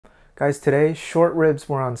Guys, today short ribs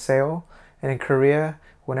were on sale, and in Korea,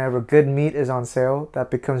 whenever good meat is on sale, that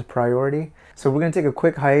becomes priority. So we're going to take a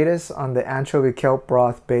quick hiatus on the anchovy kelp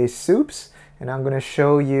broth based soups, and I'm going to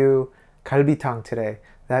show you Galbitang today.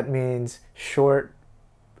 That means short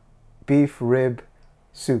beef rib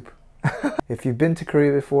soup. If you've been to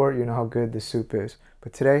Korea before, you know how good this soup is.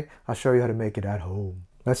 But today, I'll show you how to make it at home.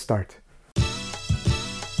 Let's start.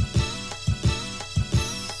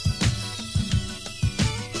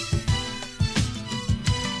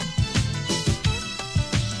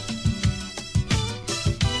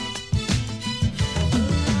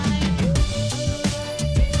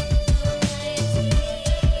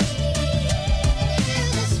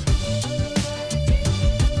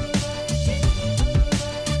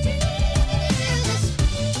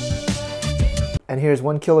 And here's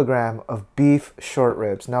 1 kilogram of beef short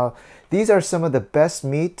ribs. Now, these are some of the best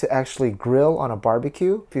meat to actually grill on a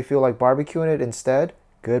barbecue. If you feel like barbecuing it instead,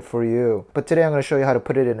 good for you. But today I'm going to show you how to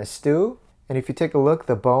put it in a stew. And if you take a look,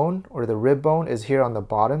 the bone or the rib bone is here on the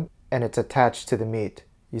bottom and it's attached to the meat.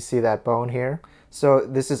 You see that bone here? So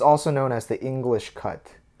this is also known as the English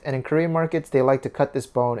cut. And in Korean markets, they like to cut this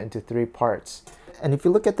bone into 3 parts. And if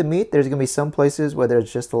you look at the meat, there's going to be some places where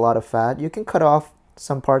there's just a lot of fat. You can cut off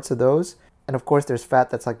some parts of those. And of course, there's fat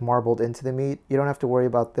that's like marbled into the meat. You don't have to worry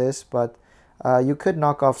about this, but you could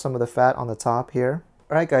knock off some of the fat on the top here.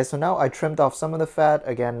 All right, guys, so now I trimmed off some of the fat.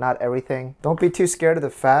 Again, not everything. Don't be too scared of the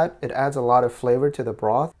fat. It adds a lot of flavor to the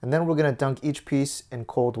broth. And then we're gonna dunk each piece in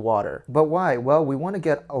cold water. But why? Well, we wanna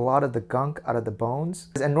get a lot of the gunk out of the bones.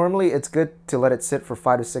 And normally it's good to let it sit for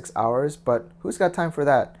 5 to 6 hours, but who's got time for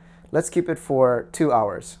that? Let's keep it for 2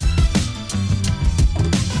 hours.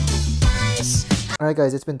 Alright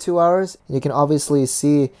guys, it's been 2 hours. You can obviously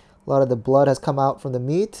see a lot of the blood has come out from the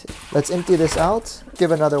meat. Let's empty this out.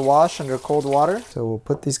 Give another wash under cold water. So we'll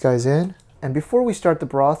put these guys in. And before we start the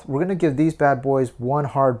broth, we're going to give these bad boys 1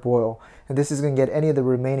 hard boil. And this is going to get any of the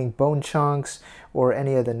remaining bone chunks or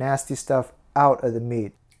any of the nasty stuff out of the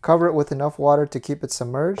meat. Cover it with enough water to keep it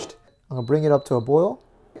submerged. I'm going to bring it up to a boil.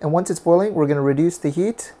 And once it's boiling, we're going to reduce the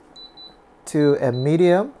heat to a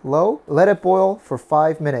medium low. Let it boil for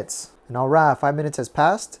 5 minutes. And alright, 5 minutes has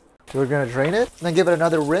passed. We're going to drain it and then give it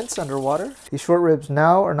another rinse underwater. These short ribs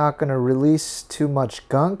now are not going to release too much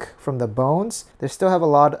gunk from the bones. They still have a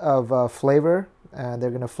lot of flavor and they're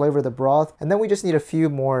going to flavor the broth. And then we just need a few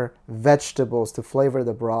more vegetables to flavor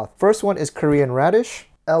the broth. First one is Korean radish.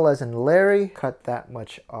 L as in Larry. Cut that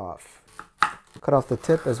much off. Cut off the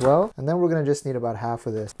tip as well. And then we're going to just need about half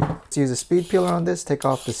of this. Let's use a speed peeler on this. Take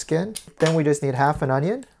off the skin. Then we just need half an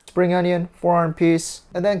onion. Spring onion, 4-arm piece,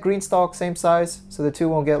 and then green stalk, same size, so the 2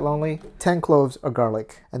 won't get lonely. 10 cloves of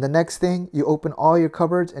garlic. And the next thing, you open all your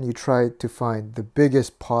cupboards and you try to find the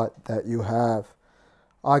biggest pot that you have.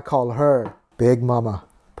 I call her Big Mama.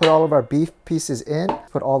 Put all of our beef pieces in,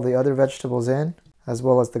 put all the other vegetables in, as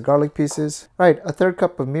well as the garlic pieces. Right, a 1/3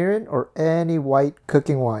 cup of mirin or any white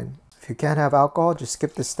cooking wine. If you can't have alcohol, just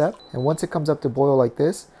skip this step. And once it comes up to boil like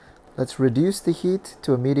this, let's reduce the heat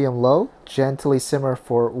to a medium low, gently simmer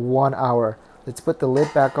for 1 hour. Let's put the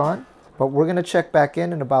lid back on, but we're gonna check back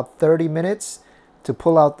in about 30 minutes to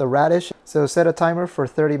pull out the radish. So set a timer for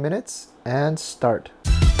 30 minutes and start.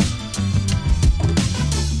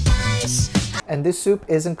 And this soup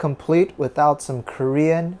isn't complete without some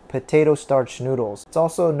Korean potato starch noodles. It's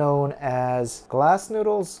also known as glass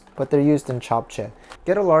noodles, but they're used in japchae.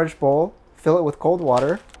 Get a large bowl. Fill it with cold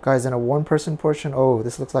water. Guys, in a 1-person portion, oh,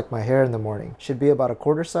 this looks like my hair in the morning. Should be about a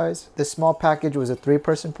 1/4 size. This small package was a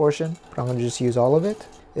 3-person portion, but I'm gonna just use all of it.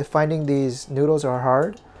 If finding these noodles are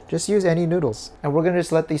hard, just use any noodles. And we're gonna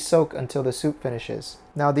just let these soak until the soup finishes.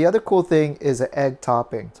 Now, the other cool thing is an egg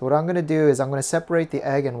topping. So what I'm gonna do is I'm gonna separate the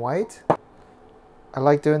egg and white. I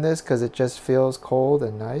like doing this because it just feels cold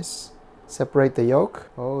and nice. Separate the yolk.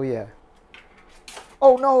 Oh yeah.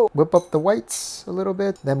 Oh no! Whip up the whites a little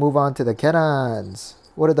bit, then move on to the kerans.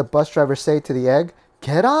 What did the bus driver say to the egg?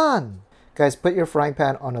 Keran! Guys, put your frying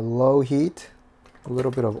pan on a low heat. A little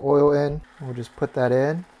bit of oil in. We'll just put that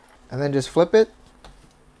in. And then just flip it.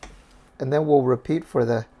 And then we'll repeat for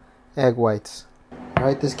the egg whites.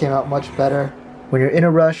 Alright, this came out much better when you're in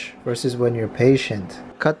a rush versus when you're patient.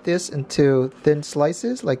 Cut this into thin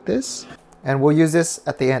slices like this. And we'll use this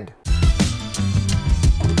at the end.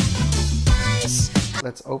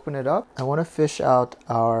 Let's open it up. I want to fish out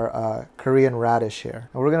our Korean radish here.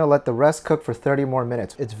 And we're going to let the rest cook for 30 more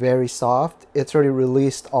minutes. It's very soft. It's already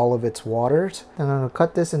released all of its waters. And I'm going to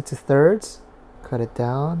cut this into thirds. Cut it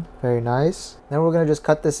down. Very nice. Then we're going to just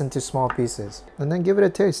cut this into small pieces. And then give it a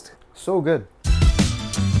taste. So good.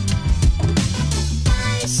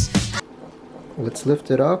 Let's lift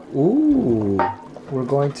it up. Ooh. we're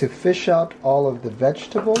going to fish out all of the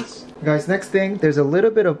vegetables. Guys, next thing, there's a little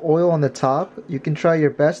bit of oil on the top. You can try your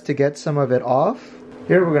best to get some of it off.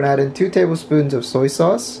 Here we're gonna add in 2 tablespoons of soy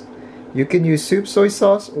sauce. You can use soup soy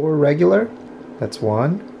sauce or regular. That's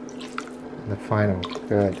 1. And the final,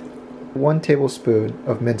 good. 1 tablespoon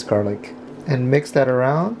of minced garlic. And mix that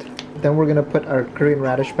around. Then we're gonna put our Korean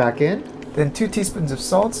radish back in. Then 2 teaspoons of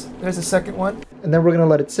salt. There's the second one. And then we're gonna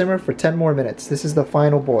let it simmer for 10 more minutes. This is the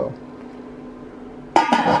final boil.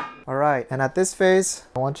 Alright, and at this phase,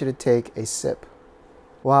 I want you to take a sip.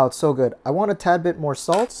 Wow, it's so good. I want a tad bit more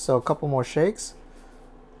salt, so a couple more shakes.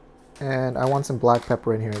 And I want some black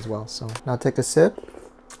pepper in here as well. So now take a sip.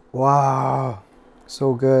 Wow,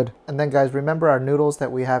 so good. And then guys, remember our noodles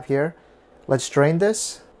that we have here. Let's drain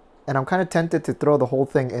this. And I'm kind of tempted to throw the whole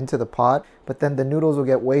thing into the pot, but then the noodles will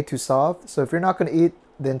get way too soft. So if you're not going to eat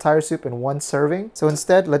the entire soup in 1 serving, so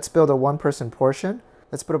instead let's build a 1-person portion.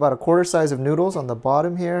 Let's put about a quarter size of noodles on the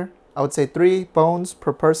bottom here. I would say 3 bones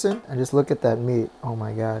per person. And just look at that meat. Oh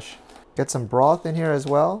my gosh. Get some broth in here as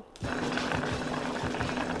well.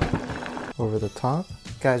 Over the top.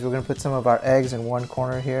 Guys, we're gonna put some of our eggs in one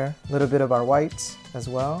corner here. A little bit of our whites as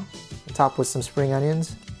well. Top with some spring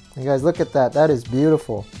onions. And guys, look at that. That is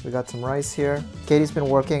beautiful. We got some rice here. Katie's been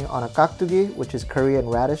working on a kakdugi, which is Korean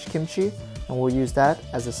radish kimchi, and we'll use that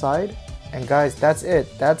as a side. And guys, that's it.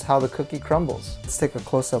 That's how the cookie crumbles. Let's take a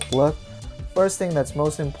close-up look. First thing that's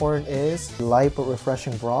most important is light but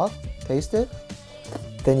refreshing broth. Taste it.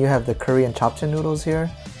 Then you have the Korean chapchae noodles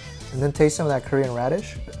here. And then taste some of that Korean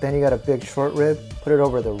radish. Then you got a big short rib. Put it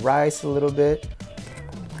over the rice a little bit.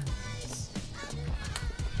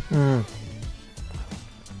 And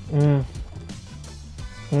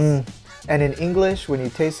in English, when you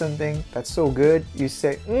taste something that's so good, you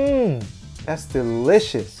say, that's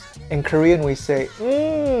delicious. In Korean, we say,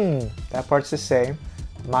 that part's the same.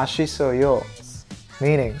 Mah-shi-suh-yooooo,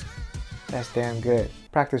 meaning, that's damn good.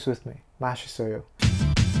 Practice with me. Mah-shi-suh-yooooo.